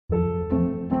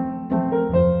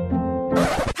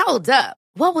Hold up.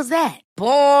 What was that?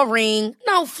 Boring.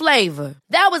 No flavor.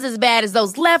 That was as bad as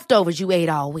those leftovers you ate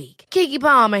all week. Keke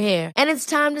Palmer here, and it's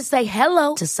time to say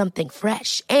hello to something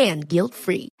fresh and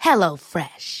guilt-free. Hello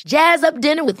Fresh. Jazz up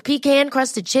dinner with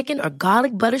pecan-crusted chicken or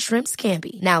garlic butter shrimp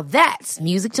scampi. Now that's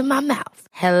music to my mouth.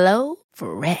 Hello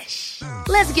Fresh.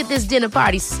 Let's get this dinner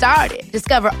party started.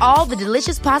 Discover all the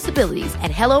delicious possibilities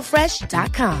at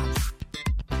hellofresh.com.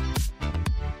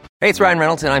 Hey, it's Ryan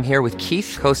Reynolds, and I'm here with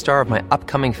Keith, co-star of my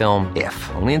upcoming film,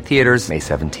 If, only in theaters May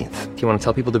 17th. Do you want to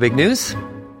tell people the big news?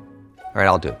 All right,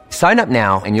 I'll do it. Sign up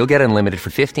now and you'll get unlimited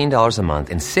for $15 a month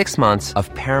and 6 months of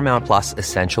Paramount Plus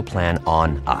Essential Plan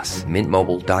on us.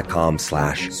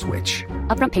 MintMobile.com/switch.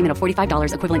 Upfront payment of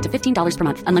 $45 equivalent to $15 per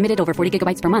month. Unlimited over 40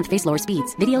 gigabytes per month. Face lower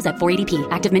speeds. Videos at 480p.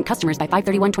 Active Mint customers by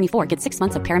 531.24 get 6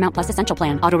 months of Paramount Plus Essential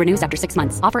Plan. Auto renews after 6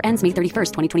 months. Offer ends May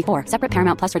 31st, 2024. Separate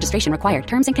Paramount Plus registration required.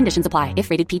 Terms and conditions apply if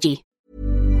rated PG.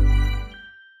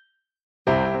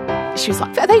 She was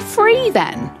like, are they free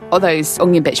then? Or those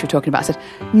onion bits you were talking about? I said,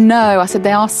 no. I said,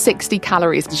 they are 60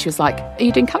 calories. And she was like, are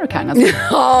you doing calorie counting? I was like,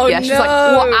 Oh, yeah. She's like,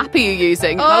 what app are you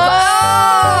using? And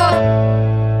I was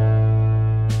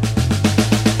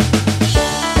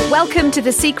like, Welcome to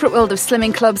the secret world of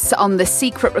slimming clubs on the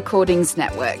Secret Recordings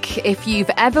Network. If you've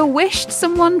ever wished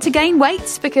someone to gain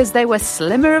weight because they were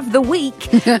slimmer of the week,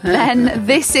 then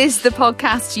this is the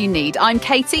podcast you need. I'm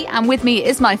Katie, and with me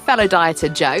is my fellow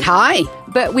dieter, Joe. Hi.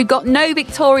 But we've got no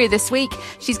Victoria this week.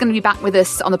 She's going to be back with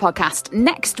us on the podcast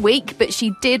next week, but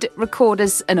she did record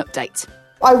us an update.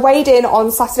 I weighed in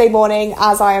on Saturday morning,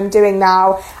 as I am doing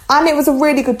now, and it was a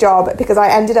really good job because I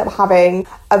ended up having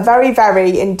a very,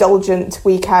 very indulgent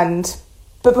weekend.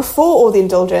 But before all the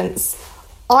indulgence,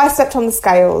 I stepped on the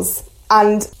scales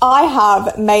and I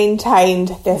have maintained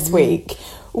this week,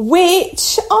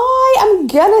 which I am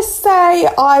gonna say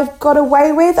I've got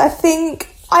away with. I think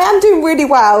I am doing really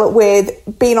well with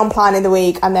being on plan in the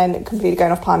week and then completely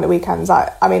going off plan the weekends.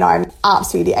 I mean, I'm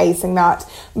absolutely acing that.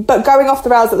 But going off the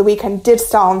rails at the weekend did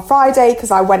start on Friday because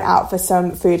I went out for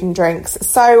some food and drinks.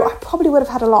 So I probably would have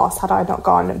had a loss had I not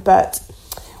gone, but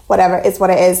whatever, it's what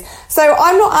it is. So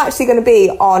I'm not actually going to be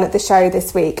on the show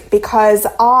this week because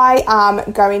I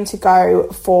am going to go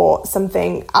for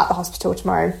something at the hospital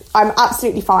tomorrow. I'm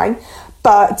absolutely fine.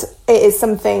 But it is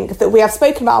something that we have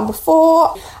spoken about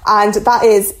before, and that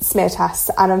is smear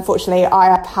tests. And unfortunately, I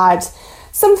have had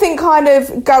something kind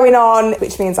of going on,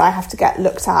 which means I have to get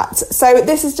looked at. So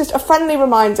this is just a friendly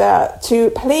reminder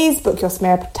to please book your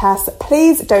smear tests.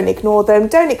 Please don't ignore them.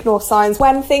 Don't ignore signs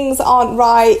when things aren't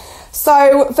right.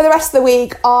 So for the rest of the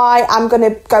week, I am going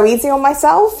to go easy on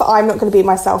myself. I'm not going to beat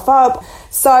myself up.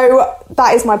 So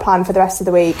that is my plan for the rest of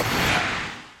the week.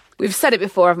 We've said it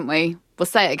before, haven't we? We'll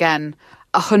say it again.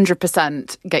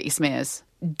 100% get your smears.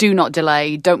 Do not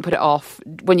delay. Don't put it off.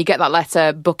 When you get that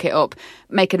letter, book it up.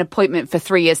 Make an appointment for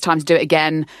 3 years' time to do it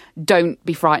again. Don't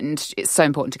be frightened. It's so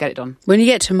important to get it done. When you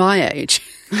get to my age,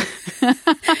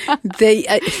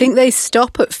 I think they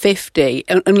stop at 50,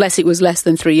 unless it was less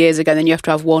than 3 years ago, then you have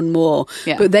to have one more.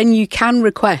 Yeah. But then you can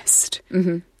request.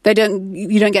 Mm-hmm.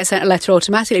 You don't get sent a letter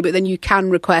automatically, but then you can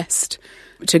request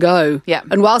to go. Yeah.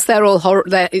 And whilst they're all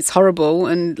it's horrible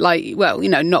and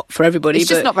not for everybody. It's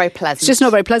just not very pleasant. It's just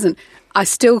not very pleasant. I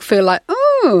still feel like,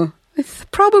 I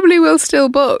probably will still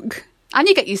book. And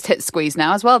you get used to hit squeeze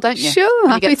now as well, don't you? Sure,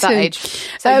 when happy you get to that to. age.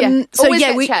 So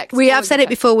we have said it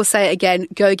before. We'll say it again.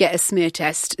 Go get a smear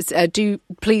test. Do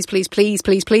please do that.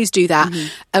 Mm-hmm.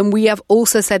 And we have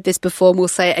also said this before, and we'll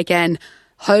say it again.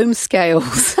 Home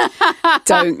scales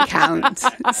don't count.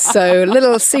 So,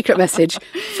 little secret message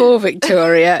for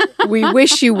Victoria. We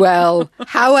wish you well.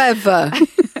 However,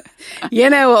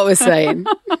 you know what we're saying.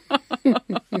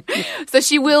 So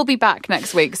she will be back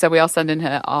next week. So we are sending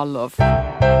her our love.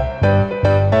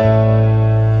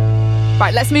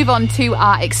 Right, let's move on to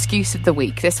our excuse of the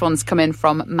week. This one's coming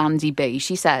from Mandy B.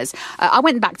 She says, I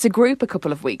went back to group a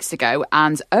couple of weeks ago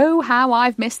and oh, how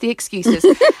I've missed the excuses.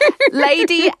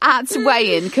 Lady at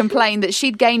weigh-in complained that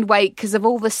she'd gained weight because of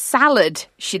all the salad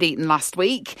she'd eaten last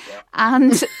week.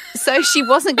 And so she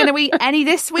wasn't going to eat any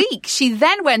this week. She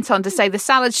then went on to say the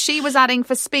salads she was adding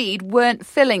for speed weren't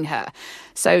filling her.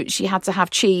 So she had to have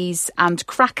cheese and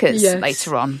crackers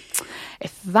later on.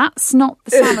 If that's not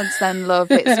the salads, then, love,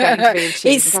 it's going to be the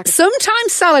cheese and crackers.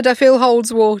 Sometimes salad, I feel,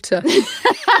 holds water.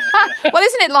 Well,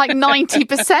 isn't it like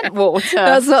 90% water?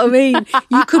 That's what I mean.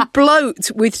 You could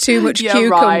bloat with too much cucumber,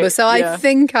 right. So I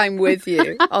think I'm with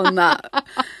you on that.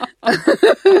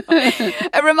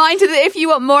 A reminder that if you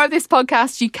want more of this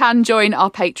podcast, you can join our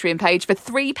Patreon page. For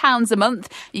 £3 a month,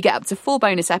 you get up to 4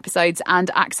 bonus episodes and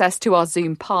access to our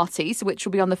Zoom parties, which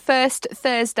will be on the first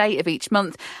Thursday of each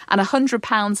month, and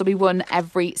 £100 will be won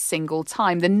every single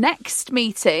time. The next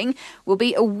meeting will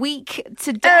be a week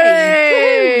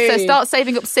today. So start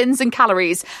saving up sins and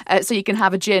calories so you can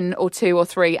have a gin or 2 or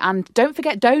 3. And don't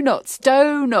forget donuts.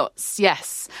 Donuts,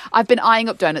 yes. I've been eyeing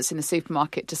up donuts in the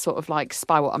supermarket to sort of like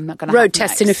spy what I'm not going to have Road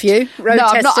testing next. a few.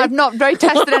 I've not road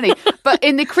tested any. But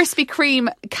in the Krispy Kreme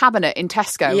cabinet in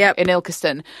Tesco in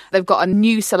Ilkeston, they've got a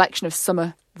new selection of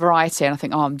summer variety. And I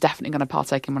think, I'm definitely going to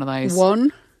partake in one of those.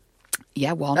 One?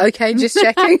 Yeah, one. Okay, just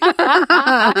checking.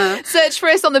 Search for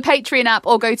us on the Patreon app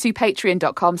or go to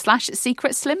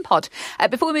patreon.com/secretslimpod.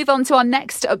 Before we move on to our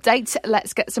next update,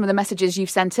 let's get some of the messages you've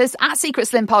sent us at Secret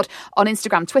Slim Pod on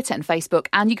Instagram, Twitter and Facebook.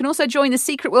 And you can also join the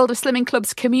Secret World of Slimming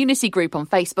Club's community group on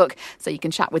Facebook, so you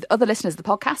can chat with other listeners of the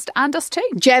podcast and us too.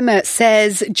 Gemma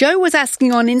says, Joe was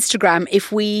asking on Instagram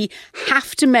if we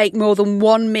have to make more than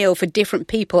one meal for different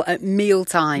people at meal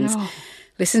times.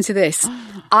 Listen to this.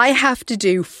 I have to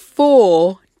do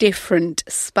 4 different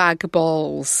spag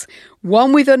balls.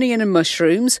 One with onion and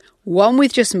mushrooms, one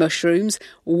with just mushrooms,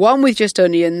 one with just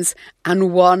onions,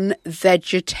 and one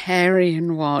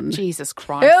vegetarian one. Jesus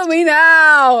Christ. Tell me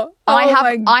now. I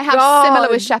have similar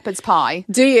with shepherd's pie.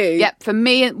 Do you? Yep. For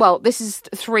me, well, this is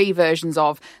 3 versions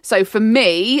of. So for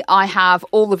me, I have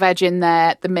all the veg in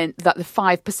there, the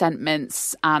 5%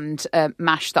 mince and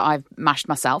mash that I've mashed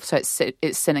myself. So it's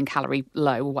thin and calorie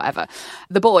low or whatever.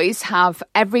 The boys have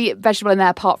every vegetable in there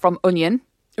apart from onion.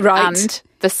 Right. And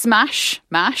the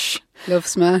mash. Love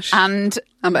smash. And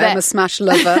I'm a smash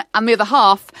lover. And the other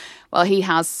half, well, he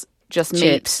has just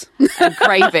chips and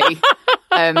gravy.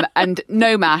 And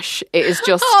no mash. It is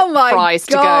just fries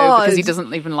God. to go because he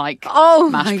doesn't even like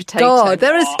mashed potato. God,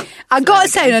 there is. I've got to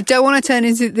say, and I don't want to turn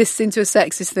this into a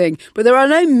sexist thing, but there are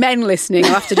no men listening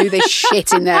who have to do this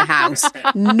shit in their house.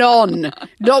 None,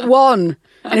 not one.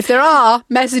 And if there are,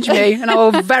 message me and I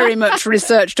will very much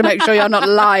research to make sure you're not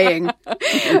lying.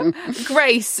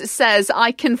 Grace says,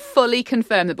 I can fully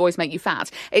confirm that boys make you fat.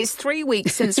 It's 3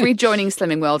 weeks since rejoining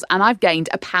Slimming World and I've gained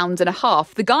 1.5 pounds.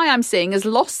 The guy I'm seeing has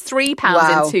lost 3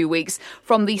 pounds in 2 weeks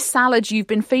from the salad you've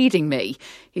been feeding me.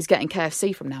 He's getting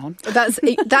KFC from now on.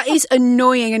 That is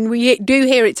annoying, and we do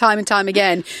hear it time and time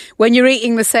again when you're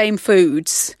eating the same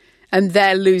foods and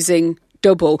they're losing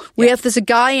double. There's a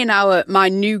guy in my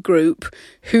new group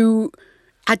who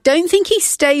I don't think he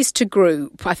stays to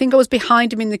group. I think I was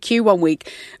behind him in the queue one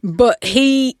week, but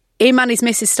him and his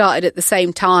missus started at the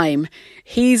same time.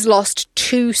 He's lost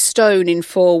 2 stone in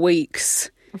 4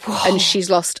 weeks. Whoa. And she's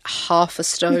lost 0.5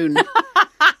 stone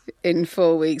in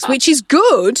 4 weeks, which is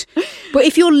good. But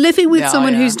if you're living with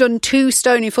someone who's done 2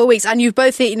 stone in 4 weeks and you've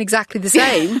both eaten exactly the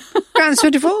same, grounds for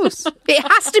divorce. It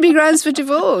has to be grounds for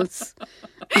divorce.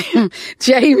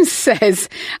 James says,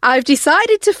 I've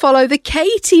decided to follow the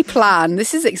Katie plan.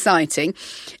 This is exciting.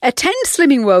 Attend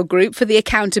Slimming World group for the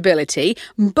accountability,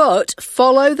 but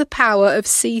follow the power of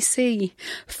CC.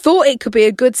 Thought it could be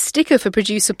a good sticker for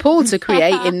producer Paul to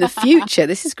create in the future.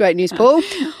 This is great news, Paul.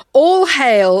 All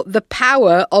hail the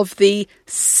power of the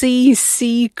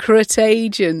CCcret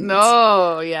Agent.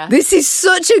 Oh, yeah. This is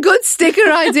such a good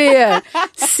sticker idea.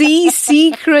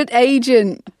 CCcret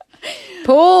Agent.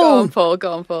 Paul.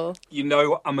 Go on, Paul. You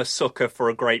know I'm a sucker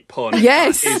for a great pun.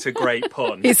 Yes. That is a great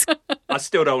pun. I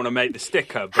still don't want to make the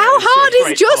sticker. But how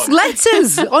hard is just pun.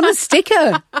 letters on a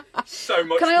sticker? So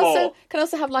much Can more. I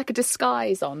also have like a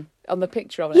disguise on the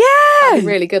picture of it? Yeah. That'd be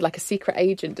really good, like a secret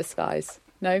agent disguise.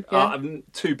 No? Yeah? I'm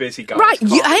too busy, guys. Right,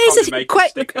 use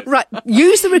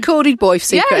the recorded voice,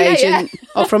 Secret Agent,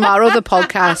 or from our other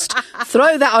podcast.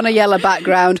 Throw that on a yellow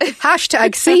background.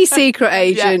 Hashtag CCcret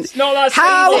Agent. Yes. No, that's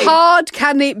How easy. hard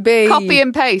can it be? Copy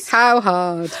and paste. How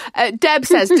hard? Deb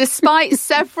says, despite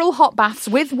several hot baths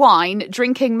with wine,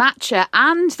 drinking matcha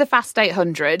and the Fast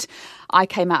 800, I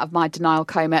came out of my denial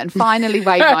coma and finally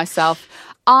weighed myself.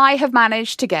 I have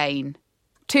managed to gain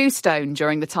 2 stone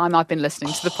during the time I've been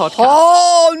listening to the podcast.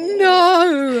 Oh,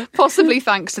 no. Possibly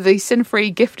thanks to the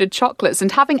sin-free gifted chocolates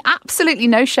and having absolutely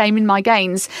no shame in my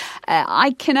gains.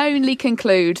 I can only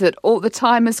conclude that all the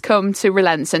time has come to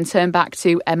relent and turn back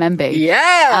to MMB.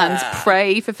 Yeah. And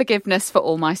pray for forgiveness for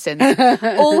all my sins.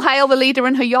 All hail the leader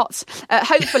and her yacht.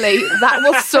 Hopefully that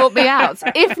will sort me out.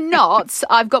 If not,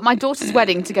 I've got my daughter's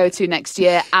wedding to go to next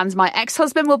year and my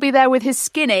ex-husband will be there with his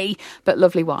skinny but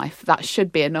lovely wife. That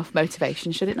should be enough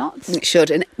motivation, should it not? It should.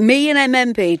 And me and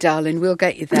MMB, darling, we'll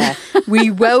get you there.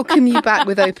 We welcome you back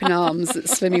with open arms at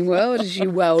Slimming World, as you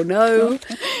well know.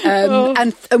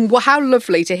 And how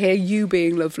lovely to hear you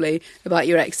being lovely about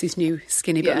your ex's new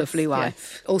skinny but lovely wife.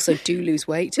 Yes. Also, do lose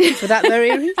weight for that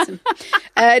very reason.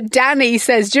 Danny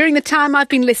says, during the time I've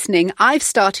been listening, I've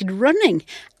started running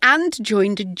and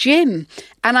joined a gym.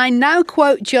 And I now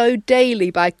quote Joe daily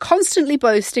by constantly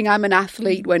boasting I'm an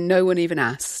athlete when no one even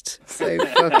asked. So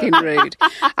fucking rude.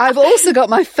 I've also got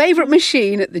my favourite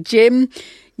machine at the gym.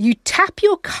 You tap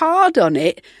your card on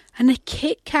it and a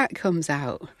Kit Kat comes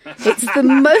out. It's the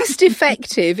most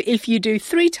effective if you do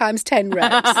 3 times 10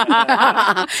 reps.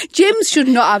 Gyms should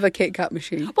not have a Kit Kat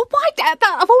machine. But why?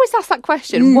 I've always asked that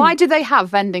question. Why do they have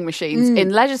vending machines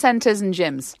in leisure centres and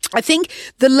gyms? I think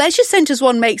the leisure centres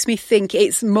one makes me think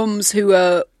it's mums who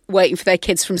are waiting for their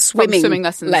kids from swimming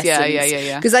lessons.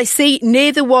 Yeah. Because I see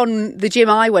near the gym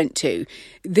I went to,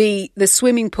 the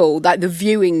swimming pool, like the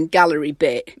viewing gallery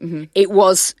bit, it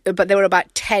was, but there were about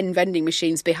 10 vending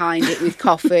machines behind it with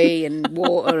coffee and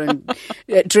water and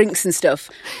drinks and stuff.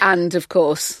 And of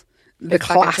course, the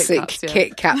classic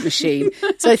Kit Kat machine.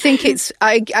 So I think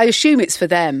I assume it's for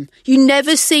them. You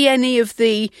never see any of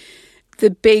the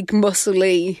big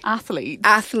muscly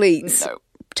athletes. No.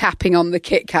 Tapping on the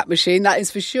Kit Kat machine, that is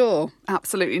for sure.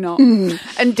 Absolutely not. And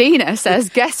Dina says,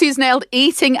 guess who's nailed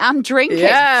eating and drinking?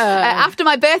 Yeah. After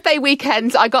my birthday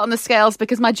weekend, I got on the scales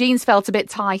because my jeans felt a bit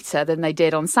tighter than they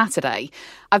did on Saturday.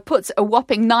 I've put a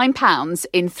whopping £9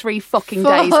 in 3 fucking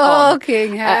days on.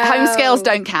 Fucking hell. Home scales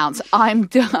don't count. I'm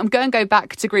going to go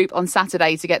back to group on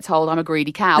Saturday to get told I'm a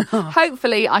greedy cow.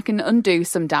 Hopefully I can undo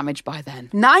some damage by then.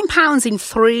 £9 in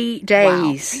 3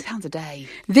 days. Wow, £3 a day.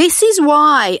 This is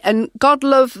why, and God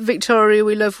love Victoria,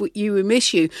 we love you, we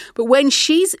miss you, but when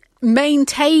she's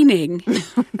maintaining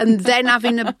and then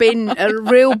having a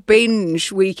real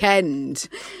binge weekend,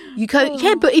 you go,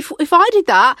 yeah, but if I did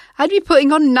that, I'd be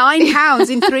putting on £9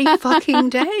 in 3 fucking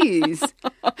days.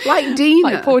 Like Dina.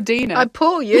 Like poor Dina. I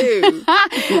poor you.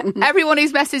 Everyone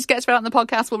whose message gets read on the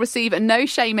podcast will receive a No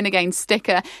Shaming Again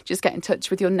sticker. Just get in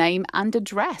touch with your name and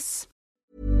address.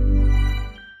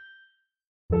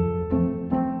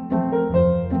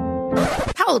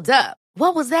 Hold up.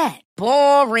 What was that?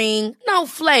 Boring. No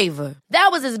flavor. That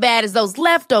was as bad as those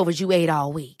leftovers you ate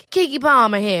all week. Keke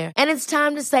Palmer here. And it's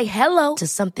time to say hello to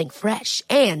something fresh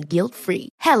and guilt-free.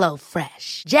 Hello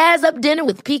Fresh. Jazz up dinner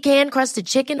with pecan-crusted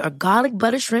chicken or garlic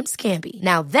butter shrimp scampi.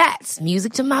 Now that's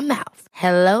music to my mouth.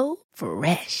 Hello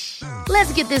Fresh.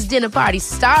 Let's get this dinner party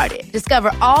started.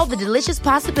 Discover all the delicious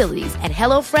possibilities at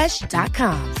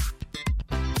HelloFresh.com.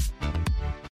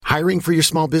 Hiring for your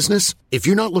small business? If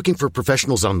you're not looking for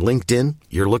professionals on LinkedIn,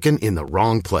 you're looking in the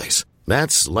wrong place.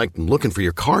 That's like looking for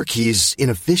your car keys in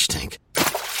a fish tank.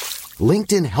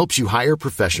 LinkedIn helps you hire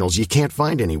professionals you can't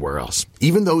find anywhere else,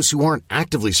 even those who aren't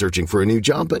actively searching for a new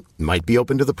job but might be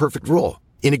open to the perfect role.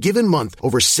 In a given month,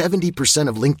 over 70%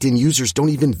 of LinkedIn users don't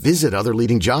even visit other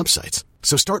leading job sites.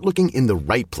 So start looking in the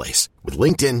right place. With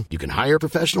LinkedIn, you can hire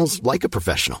professionals like a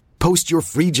professional. Post your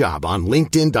free job on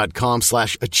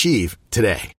linkedin.com/achieve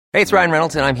today. Hey, it's Ryan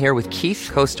Reynolds, and I'm here with Keith,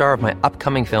 co-star of my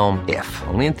upcoming film, If,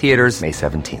 only in theaters May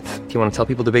 17th. Do you want to tell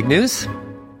people the big news?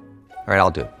 All right,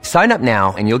 I'll do it. Sign up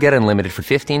now and you'll get unlimited for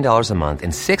 $15 a month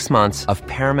and 6 months of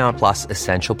Paramount Plus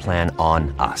Essential Plan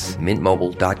on us.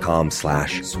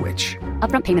 MintMobile.com/switch.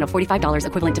 Upfront payment of $45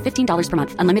 equivalent to $15 per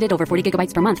month. Unlimited over 40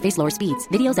 gigabytes per month. Face lower speeds.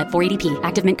 Videos at 480p.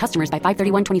 Active Mint customers by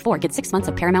 531.24 get 6 months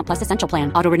of Paramount Plus Essential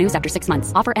Plan. Auto renews after 6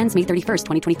 months. Offer ends May 31st,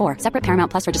 2024. Separate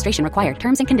Paramount Plus registration required.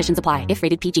 Terms and conditions apply if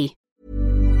rated PG.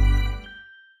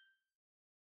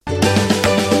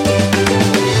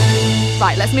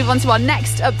 Right, let's move on to our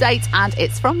next update, and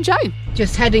it's from Joe.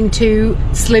 Just heading to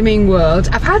Slimming World.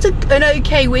 I've had an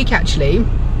okay week, actually.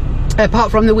 Apart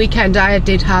from the weekend, I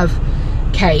did have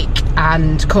cake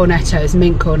and cornettos,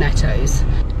 mint cornettos.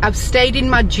 I've stayed in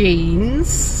my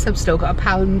jeans. I've still got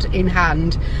 £1 in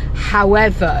hand.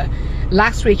 However,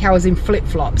 last week I was in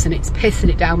flip-flops and it's pissing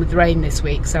it down with rain this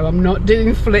week, so I'm not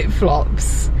doing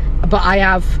flip-flops. But I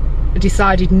have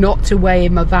decided not to weigh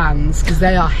in my Vans because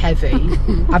they are heavy.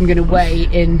 I'm going to weigh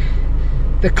in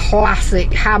the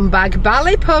classic handbag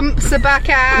ballet pumps are back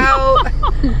out,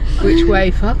 which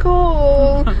weigh fuck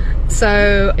all.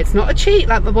 So it's not a cheat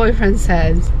like my boyfriend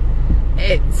says.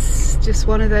 It's just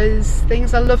one of those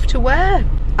things I love to wear.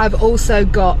 I've also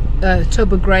got a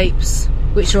tub of grapes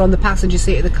which are on the passenger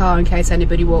seat of the car in case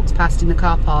anybody walks past in the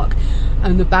car park,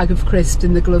 and the bag of crisps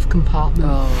in the glove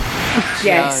compartment.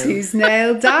 Guess who's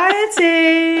nailed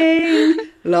dieting?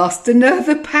 Lost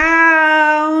another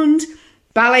pound.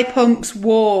 ballet pumps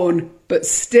worn, but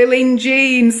still in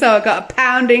jeans. So I got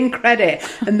 £1 in credit,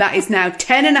 and that is now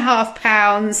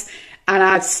 £10.5. And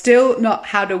I've still not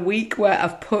had a week where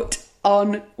I've put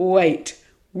on weight.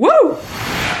 Woo!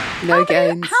 No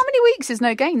gains. How many weeks is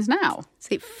no gains now?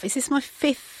 Is this my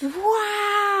 5th?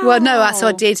 Wow. Well, no, so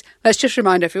I did. Let's just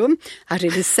remind everyone. I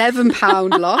did a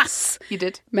 £7 loss. You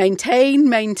did. Maintain.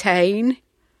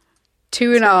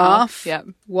 2.5. Yep.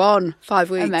 5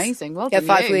 weeks. Amazing. Well done. Yeah,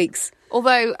 5 weeks.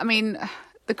 Although, I mean,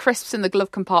 the crisps in the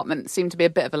glove compartment seem to be a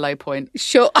bit of a low point.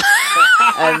 Sure.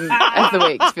 Of the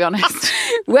week, to be honest.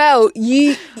 Well,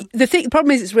 the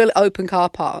problem is it's a really open car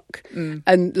park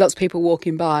and lots of people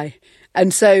walking by.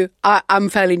 And so I'm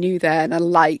fairly new there, and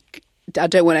I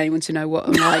don't want anyone to know what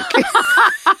I'm like.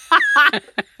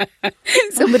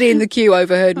 Somebody in the queue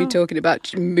overheard me talking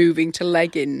about moving to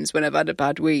leggings when I've had a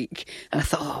bad week, and I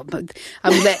thought, but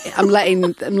I'm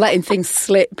letting things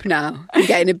slip now. I'm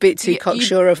getting a bit too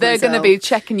cocksure of myself. They're going to be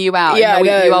checking you out. Yeah,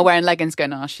 you are wearing leggings,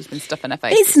 going, "Oh, she's been stuffing her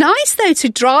face." It's nice though to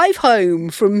drive home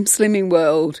from Slimming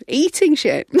World eating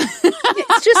shit.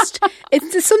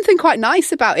 There's something quite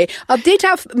nice about it. I did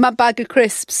have my bag of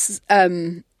crisps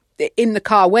in the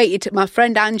car, waited. My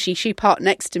friend Angie, she parked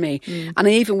next to me, and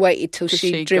I even waited till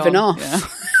she'd driven off. Yeah.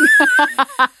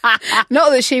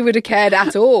 Not that she would have cared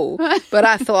at all, but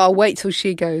I thought I'll wait till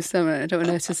she goes somewhere. I don't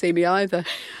want her to see me either.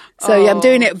 So yeah, I'm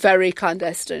doing it very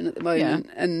clandestine at the moment,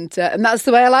 and that's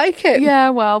the way I like it. Yeah,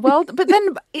 well, but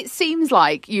then it seems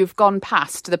like you've gone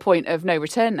past the point of no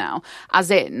return now,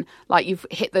 as in, like you've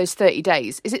hit those 30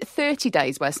 days. Is it 30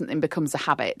 days where something becomes a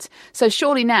habit? So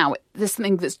surely now there's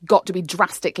something that's got to be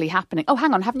drastically happening. Oh,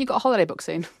 hang on, haven't you got a holiday book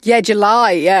soon? Yeah,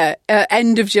 July,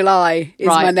 end of July is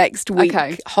my next week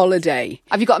holiday.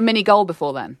 Have you got a mini goal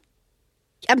before then?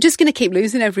 I'm just going to keep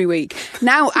losing every week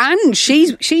now. And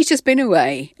she's just been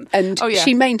away, and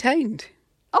she maintained.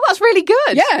 Oh, that's really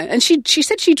good. Yeah, and she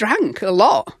said she drank a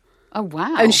lot. Oh,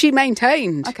 wow. And she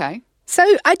maintained. Okay. So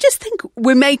I just think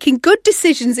we're making good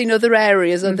decisions in other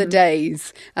areas, other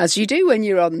days, as you do when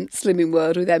you're on Slimming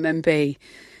World with MMB.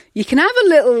 You can have a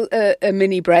little a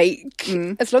mini break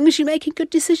as long as you're making good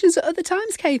decisions at other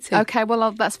times, Katie. Okay,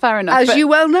 well, that's fair enough. As you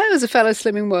well know, as a fellow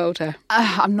Slimming Worlder.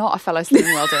 I'm not a fellow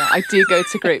Slimming Worlder. I do go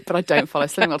to group, but I don't follow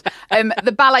Slimming World.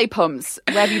 The ballet pumps,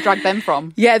 where have you dragged them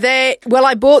from? Yeah,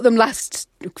 I bought them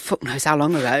fuck knows how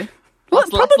long ago. Well,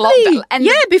 probably,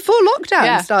 before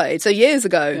lockdown started, so years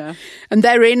ago. Yeah. And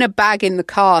they're in a bag in the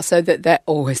car so that they're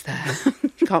always there.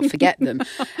 You can't forget them.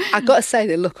 I've got to say,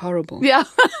 they look horrible. Yeah.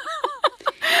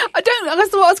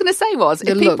 That's what I was going to say was,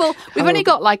 we've only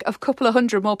got like a couple of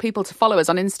hundred more people to follow us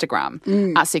on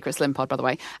Instagram, at Secret Slim Pod, by the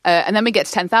way. And then we get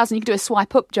to 10,000, you can do a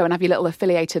swipe up, Joe, and have your little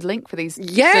affiliated link for these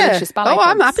delicious ballet pumps.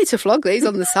 I'm happy to flog these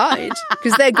on the side,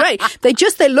 because they're great. They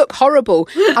look horrible.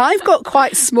 I've got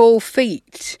quite small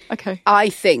feet, I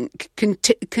think,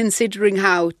 considering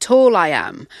how tall I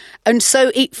am. And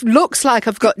so it looks like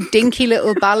I've got dinky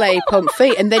little ballet pump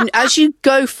feet. And then as you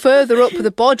go further up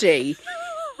the body,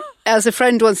 as a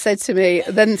friend once said to me,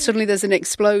 then suddenly there's an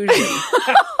explosion.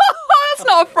 That's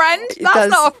not a friend.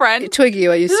 That's not a friend. Twiggy,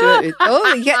 I used to work with.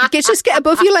 Oh, just get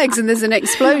above your legs and there's an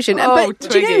explosion. But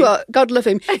do you know what? God love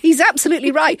him. He's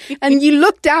absolutely right. And you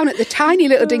look down at the tiny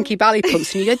little dinky ballet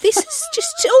pumps and you go, this is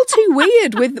just all too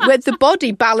weird with the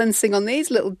body balancing on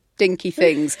these little dinky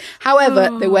things.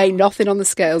 However, they weigh nothing on the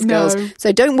scales, girls.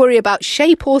 So don't worry about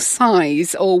shape or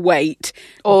size or weight.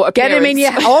 Or appearance. Get them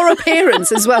in or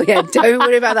appearance as well. Yeah, don't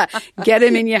worry about that. Get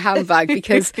them in your handbag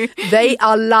because they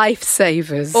are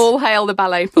lifesavers. All hail the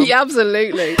ballet pump. Yeah,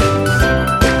 absolutely.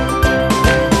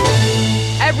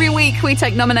 Every week we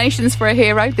take nominations for a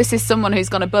hero. This is someone who's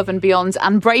gone above and beyond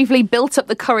and bravely built up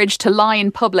the courage to lie in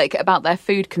public about their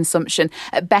food consumption.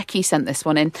 Becky sent this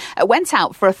one in. Went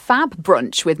out for a fab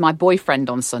brunch with my boyfriend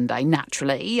on Sunday.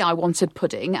 Naturally, I wanted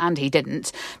pudding and he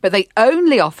didn't. But they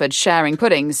only offered sharing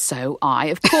puddings, so I,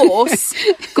 of course,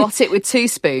 got it with 2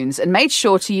 spoons and made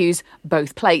sure to use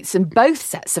both plates and both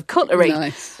sets of cutlery.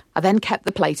 Nice. I then kept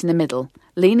the plate in the middle,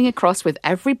 leaning across with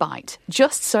every bite,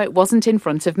 just so it wasn't in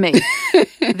front of me.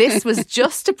 This was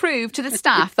just to prove to the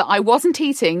staff that I wasn't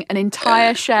eating an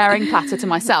entire sharing platter to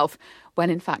myself, when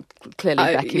in fact,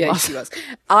 clearly Becky was. She was.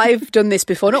 I've done this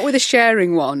before, not with a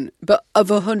sharing one, but I've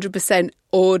 100%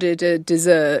 ordered a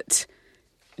dessert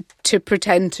to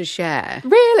pretend to share.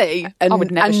 Really? And, I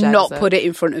would never share not dessert. put it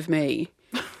in front of me.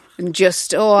 And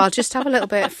I'll just have a little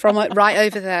bit from it right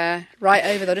over there.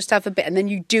 Just have a bit. And then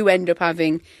you do end up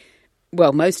having,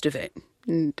 well, most of it.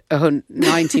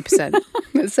 90%.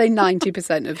 Let's say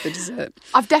 90% of the dessert.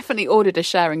 I've definitely ordered a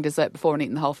sharing dessert before and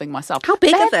eaten the whole thing myself. How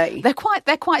big are they? They're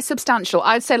quite substantial.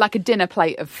 I'd say like a dinner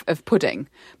plate of pudding.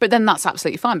 But then that's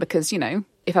absolutely fine because,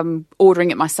 if I'm ordering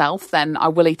it myself, then I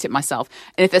will eat it myself.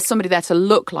 And if there's somebody there to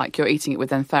look like you're eating it with,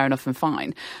 then fair enough and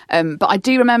fine. But I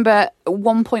do remember at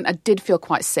one point I did feel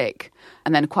quite sick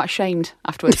and then quite ashamed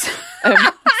afterwards. So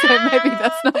maybe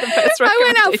that's not the best recommendation. I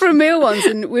went out for a meal once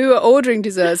and we were ordering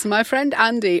desserts. And my friend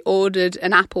Andy ordered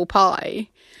an apple pie.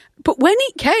 But when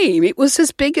it came, it was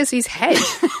as big as his head.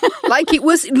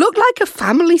 It looked like a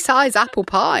family-size apple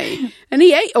pie. And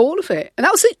he ate all of it. And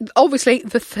that was obviously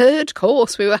the third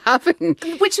course we were having.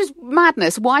 Which is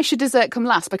madness. Why should dessert come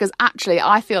last? Because actually,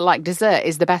 I feel like dessert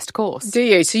is the best course. Do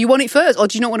you? So you want it first? Or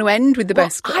do you not want to end with the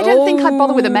best course? I don't think I'd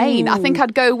bother with a main. I think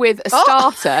I'd go with a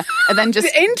starter and then just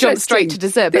jump straight to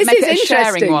dessert. But make it a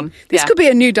sharing one. This could be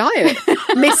a new diet.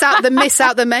 Miss out the main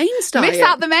diet. Miss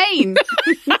out the main.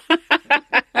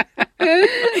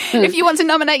 If you want to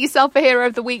nominate yourself for Hero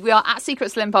of the Week, we are at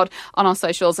Secret Slim Pod on our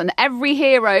socials, and every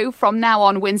hero from now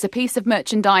on wins a piece of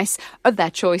merchandise of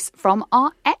their choice from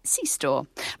our Etsy store.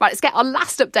 Right, let's get our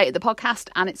last update of the podcast,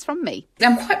 and it's from me.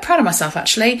 I'm quite proud of myself,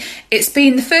 actually. It's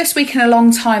been the first week in a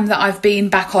long time that I've been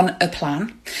back on a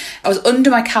plan. I was under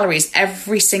my calories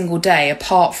every single day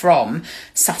apart from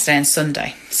Saturday and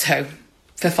Sunday. So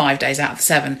for 5 days out of the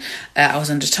 7, I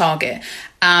was under target.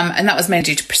 And that was mainly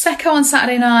due to Prosecco on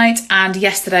Saturday night and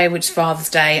yesterday, which is Father's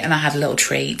Day, and I had a little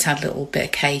treat, had a little bit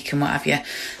of cake and what have you.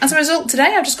 As a result,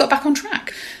 today I've just got back on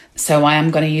track. So I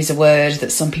am going to use a word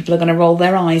that some people are going to roll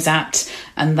their eyes at,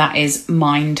 and that is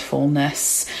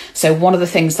mindfulness. So one of the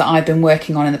things that I've been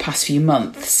working on in the past few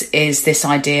months is this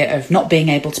idea of not being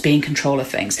able to be in control of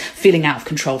things, feeling out of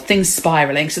control, things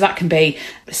spiralling. So that can be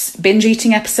a binge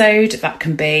eating episode, that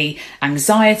can be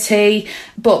anxiety.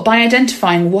 But by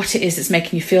identifying what it is that's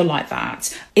making you feel like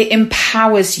that, it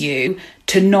empowers you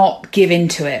to not give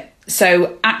into it.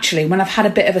 So actually, when I've had a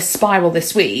bit of a spiral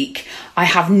this week, I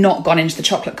have not gone into the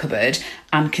chocolate cupboard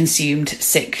and consumed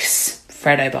 6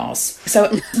 Freddo bars. So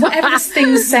whatever these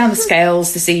things say on the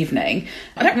scales this evening,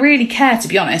 I don't really care, to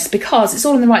be honest, because it's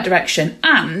all in the right direction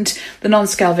and the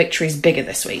non-scale victory is bigger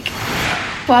this week.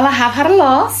 Well, I have had a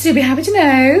loss, you'll be happy to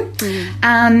know.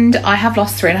 And I have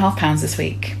lost 3.5 pounds this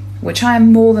week, which I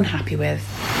am more than happy with.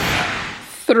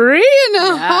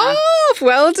 3.5.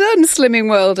 Well done, Slimming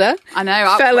Worlder. I know.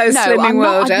 Slimming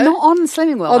Worlder. I'm not on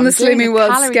Slimming World. On the Slimming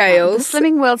World scales. The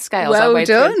Slimming World scales. Well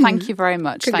done. Thank you very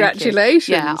much. Congratulations.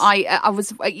 Yeah, I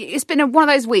was. It's been one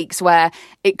of those weeks where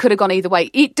it could have gone either way.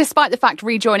 Despite the fact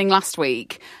rejoining last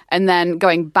week and then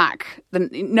going back,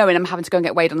 knowing I'm having to go and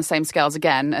get weighed on the same scales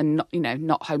again, and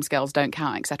not home scales don't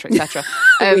count, etc., etc.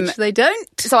 Which they don't.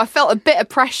 So I felt a bit of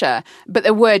pressure, but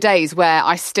there were days where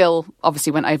I still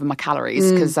obviously went over my calories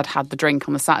because I'd had the drink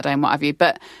on the Saturday and what have you.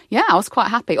 But yeah, I was quite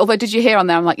happy. Although, did you hear on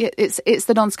there? I'm like, it's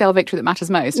the non-scale victory that matters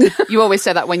most. You always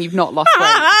say that when you've not lost weight.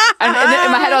 And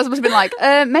in my head, I was must have been like,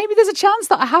 maybe there's a chance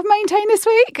that I have maintained this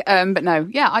week. But no,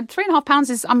 yeah, 3.5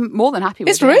 pounds I'm more than happy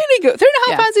with. It's really good.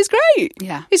 3.5 pounds is great.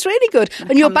 Yeah, it's really good.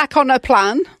 And you're back on a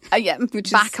plan. Yeah,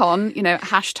 back on.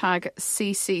 hashtag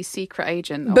CCcret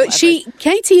Agent. But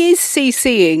Katie is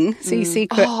CCing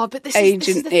CCcret. Oh, but this Agent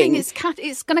is the thing.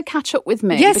 It's going to catch up with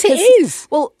me. Yes, because, it is.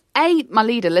 Well, A, my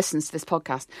leader listens to this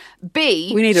podcast.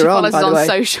 B, we need she her on, follows by us the on way.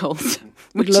 socials.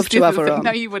 We'd love to have her on.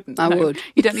 No, you wouldn't. I would.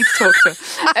 You don't need to talk to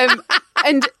her.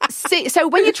 And so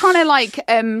when you're trying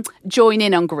to join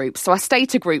in on groups, so I stay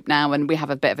to group now and we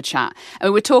have a bit of a chat. And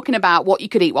we were talking about what you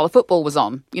could eat while the football was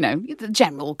on, the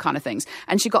general kind of things.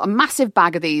 And she got a massive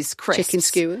bag of these crisps. Chicken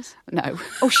skewers? No.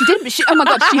 Oh, she did. Oh my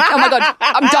God.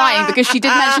 I'm dying because she did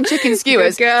mention chicken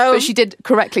skewers. Good girl. But she did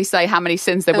correctly say how many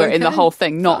sins there were in the whole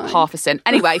thing, not half a sin.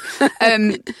 Anyway,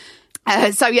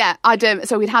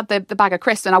 so we'd had the bag of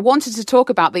crisps, and I wanted to talk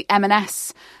about the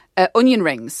M&S onion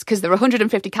rings because there are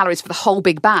 150 calories for the whole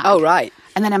big bag. Oh, right.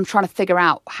 And then I'm trying to figure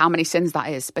out how many sins that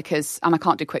is and I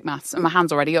can't do quick maths and my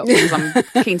hand's already up because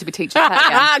I'm keen to be teacher pet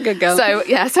again. Good girl. So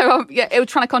it was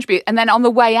trying to contribute. And then on the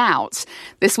way out,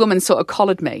 this woman sort of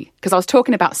collared me because I was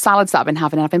talking about salads that I've been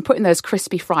having and I've been putting those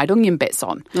crispy fried onion bits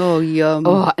on. Oh, yum.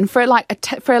 Oh, and for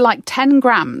 10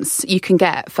 grams you can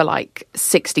get for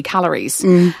 60 calories.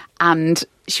 And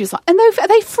she was like, are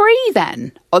they free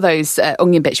then? Or those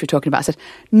onion bits you were talking about? I said,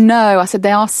 no. I said,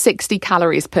 they are 60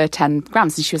 calories per 10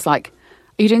 grams. And she was like,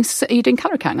 are you doing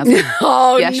calorie counting? I was like,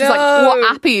 oh, yeah. She's like,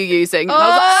 what app are you using? And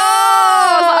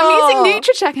I was like, I'm using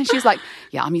NutriCheck. And she was like,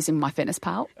 Yeah, I'm using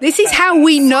MyFitnessPal. This is how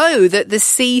we know that the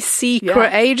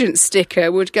CCcret Agent sticker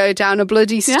would go down a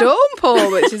bloody storm,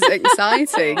 Paul, which is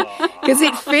exciting. Because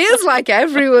it feels like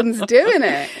everyone's doing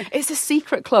it. It's a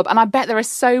secret club, and I bet there are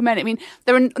so many. I mean,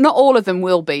 not all of them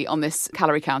will be on this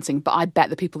calorie counting, but I bet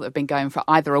the people that have been going for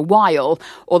either a while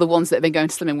or the ones that have been going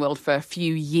to Slimming World for a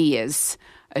few years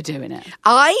are doing it.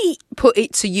 I put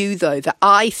it to you, though, that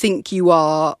I think you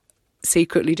are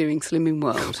secretly doing Slimming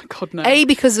World. Oh, God, no. A,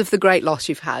 because of the great loss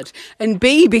you've had, and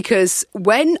B, because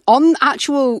when on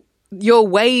your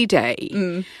weigh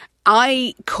day,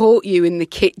 I caught you in the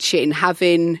kitchen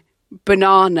having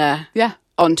banana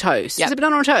on toast. Yeah. Is it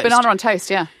banana on toast? Banana on toast,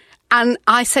 yeah. And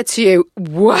I said to you,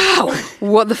 wow,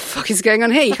 what the fuck is going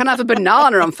on here? You can't have a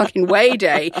banana on fucking weigh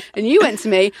day. And you went to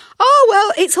me, oh,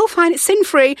 well, it's all fine. It's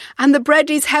sin-free. And the bread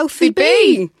is healthy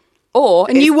B.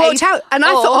 And you walked out. And I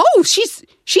thought, oh, she's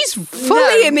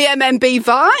fully in the MMB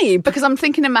vibe. Because I'm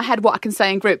thinking in my head what I can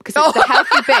say in group, because it's the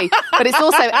healthy B, but it's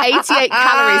also 88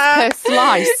 calories per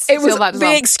slice.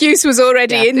 The excuse was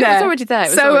already in there. It was already there.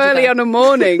 So early on a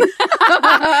morning. This is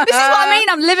what I mean.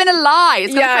 I'm living a lie.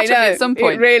 It's going to catch up at some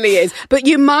point. It really is. But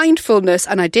your mindfulness,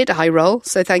 and I did eye roll,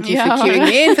 so thank you for queuing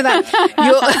me in for that.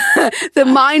 The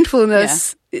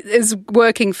mindfulness is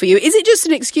working for you. Is it just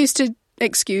an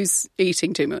excuse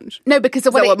eating too much? No, because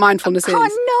is that what mindfulness is? No.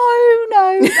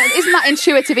 Isn't that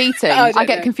intuitive eating? I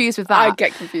get confused with that. I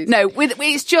get confused. No,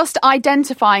 it's just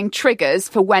identifying triggers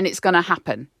for when it's going to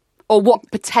happen. Or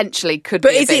what potentially could be.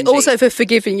 But is it also for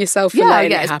forgiving yourself for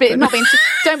letting it happen?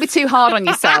 Don't be too hard on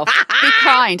yourself. Be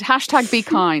kind. # be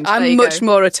kind. I'm much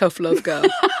more a tough love girl.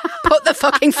 Put the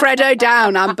fucking Freddo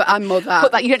down. I'm more that.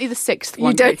 Put that. You don't need the sixth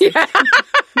one. You don't.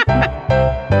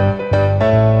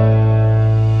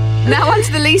 Now on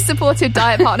to the least supportive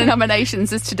diet partner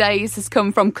nominations, as today's has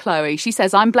come from Chloe. She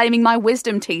says, I'm blaming my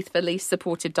wisdom teeth for least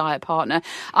supportive diet partner.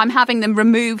 I'm having them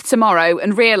removed tomorrow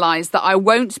and realise that I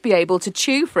won't be able to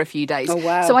chew for a few days. Oh,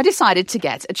 wow. So I decided to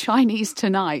get a Chinese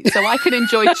tonight so I can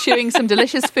enjoy chewing some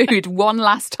delicious food one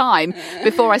last time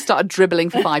before I start dribbling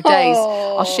for 5 days.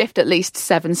 I'll shift at least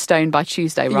 7 stone by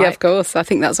Tuesday, right? Yeah, of course. I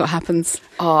think that's what happens.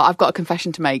 Oh, I've got a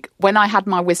confession to make. When I had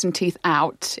my wisdom teeth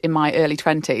out in my early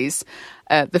 20s,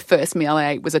 the first meal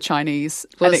I ate was a Chinese.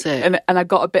 And I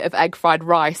got a bit of egg fried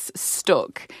rice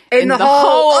stuck in the hole.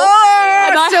 Oh,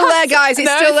 it's still there, guys.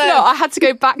 It's still there. I had to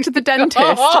go back to the dentist.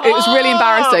 It was really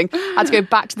embarrassing. I had to go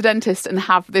back to the dentist and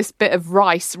have this bit of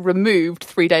rice removed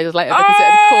 3 days later because it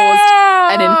had caused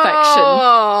an infection.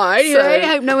 I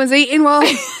hope no one's eating while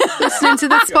listening to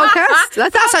this podcast.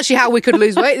 That's actually how we could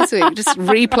lose weight this week. Just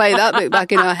replay that bit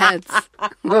back in our heads.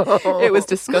 It was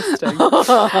disgusting.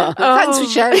 Thanks for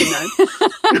sharing, though.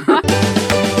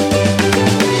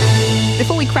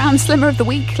 Before we crown Slimmer of the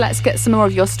Week, let's get some more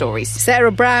of your stories.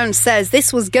 Sarah Brown says,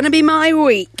 this was going to be my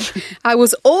week. I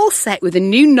was all set with a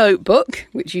new notebook,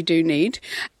 which you do need,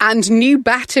 and new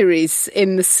batteries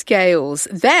in the scales.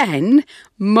 Then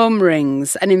Mum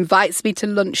rings and invites me to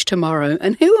lunch tomorrow.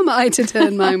 And who am I to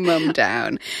turn my mum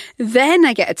down? Then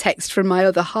I get a text from my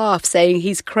other half saying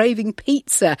he's craving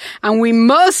pizza and we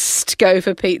must go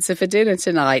for pizza for dinner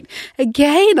tonight.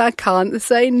 Again, I can't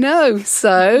say no.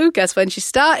 So guess when she's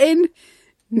starting?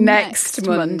 Next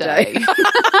Monday.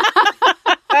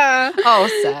 Oh,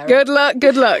 Sarah.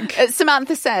 Good luck.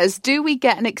 Samantha says, do we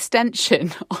get an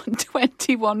extension on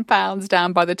 £21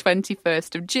 down by the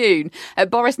 21st of June?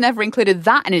 Boris never included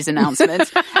that in his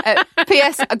announcement.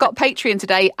 P.S. I got Patreon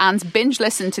today and binge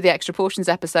listened to the Extra Portions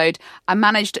episode. I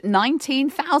managed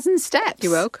 19,000 steps.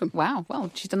 You're welcome. Wow.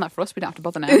 Well, she's done that for us. We don't have to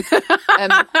bother now.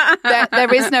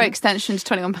 There is no extension to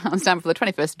 £21 down for the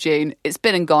 21st of June. It's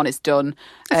been and gone. It's done.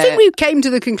 I think we came to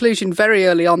the conclusion very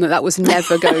early on that was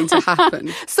never going to happen.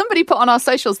 Somebody put on our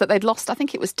socials that they'd lost, I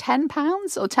think it was £10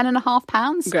 or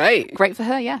 £10.5. Great for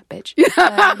her, yeah, bitch.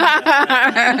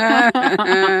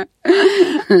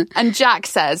 And Jack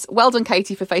says, well done,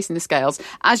 Katie, for facing the scales.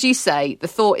 As you say, the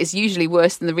thought is usually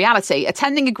worse than the reality.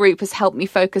 Attending a group has helped me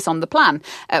focus on the plan,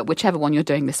 whichever one you're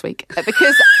doing this week.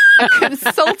 Because a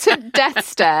consultant death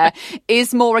stare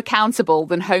is more accountable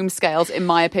than home scales, in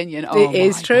my opinion. It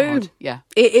is true. God. Yeah.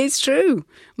 It is true.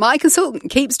 My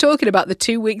consultant keeps talking about the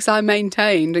 2 weeks I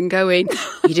maintained and going,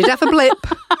 you did have a blip.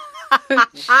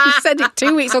 She said it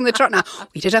 2 weeks on the trot now.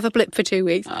 We did have a blip for 2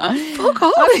 weeks. Fuck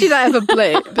off, did I have a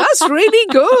blip? That's really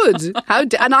good.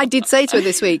 And I did say to her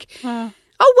this week, oh,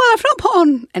 well, I've not put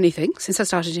on anything since I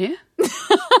started here.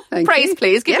 Praise,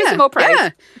 please. Give me some more praise. Yeah.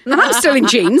 And I'm still in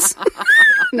jeans.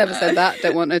 Never said that.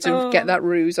 Don't want her to get that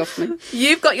ruse off me.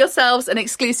 You've got yourselves an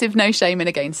exclusive No Shame in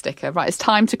a Gain sticker. Right, it's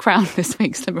time to crown this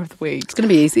week's Slimmer of the Week. It's going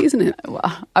to be easy, isn't it?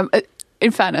 Well,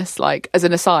 in fairness, like, as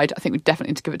an aside, I think we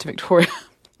definitely need to give it to Victoria.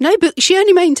 No, but she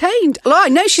only maintained. Well, I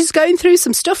know she's going through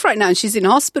some stuff right now and she's in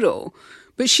hospital,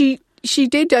 but she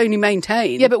did only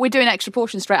maintain. Yeah, but we're doing extra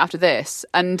portions straight after this,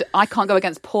 and I can't go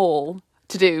against Paul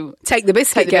to take the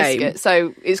biscuit game.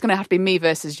 So it's going to have to be me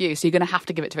versus you. So you're going to have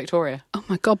to give it to Victoria. Oh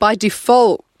my God! By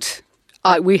default,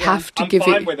 we have to give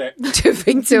it to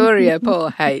Victoria. Paul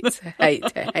hate.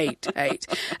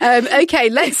 Okay,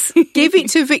 let's give it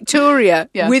to Victoria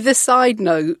with a side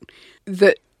note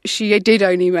that she did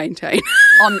only maintain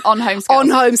on home scales. On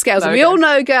home scales. We all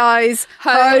know, guys,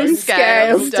 home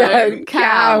scales don't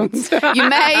count. You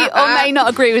may or may not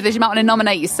agree with this. You might want to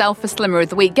nominate yourself for Slimmer of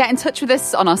the Week. Get in touch with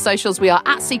us on our socials. We are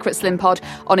at Secret Slim Pod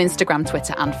on Instagram,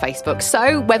 Twitter and Facebook.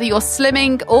 So whether you're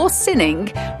slimming or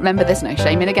sinning, remember there's no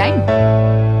shame in a game.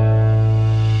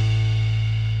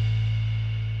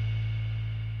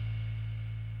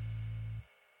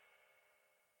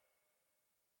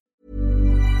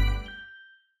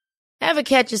 Ever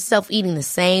catch yourself eating the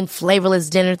same flavorless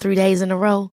dinner 3 days in a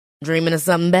row? Dreaming of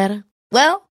something better?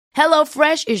 Well,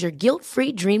 HelloFresh is your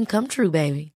guilt-free dream come true,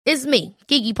 baby. It's me,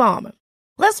 Keke Palmer.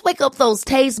 Let's wake up those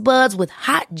taste buds with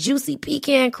hot, juicy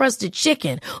pecan-crusted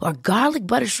chicken or garlic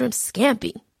butter shrimp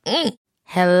scampi.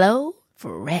 Hello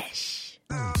Fresh.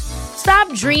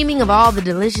 Stop dreaming of all the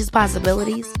delicious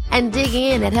possibilities and dig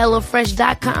in at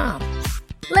HelloFresh.com.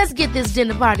 Let's get this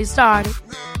dinner party started.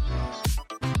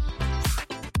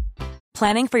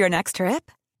 Planning for your next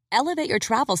trip? Elevate your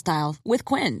travel style with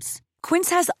Quince. Quince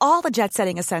has all the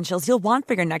jet-setting essentials you'll want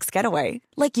for your next getaway,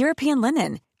 like European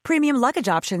linen, premium luggage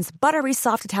options, buttery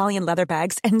soft Italian leather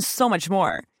bags, and so much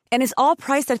more. And is all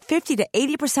priced at 50 to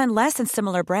 80% less than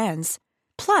similar brands.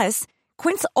 Plus,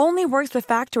 Quince only works with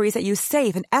factories that use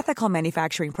safe and ethical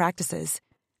manufacturing practices.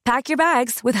 Pack your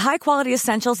bags with high-quality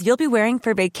essentials you'll be wearing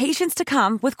for vacations to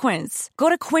come with Quince. Go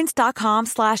to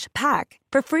quince.com/pack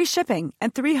for free shipping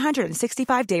and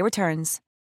 365-day returns.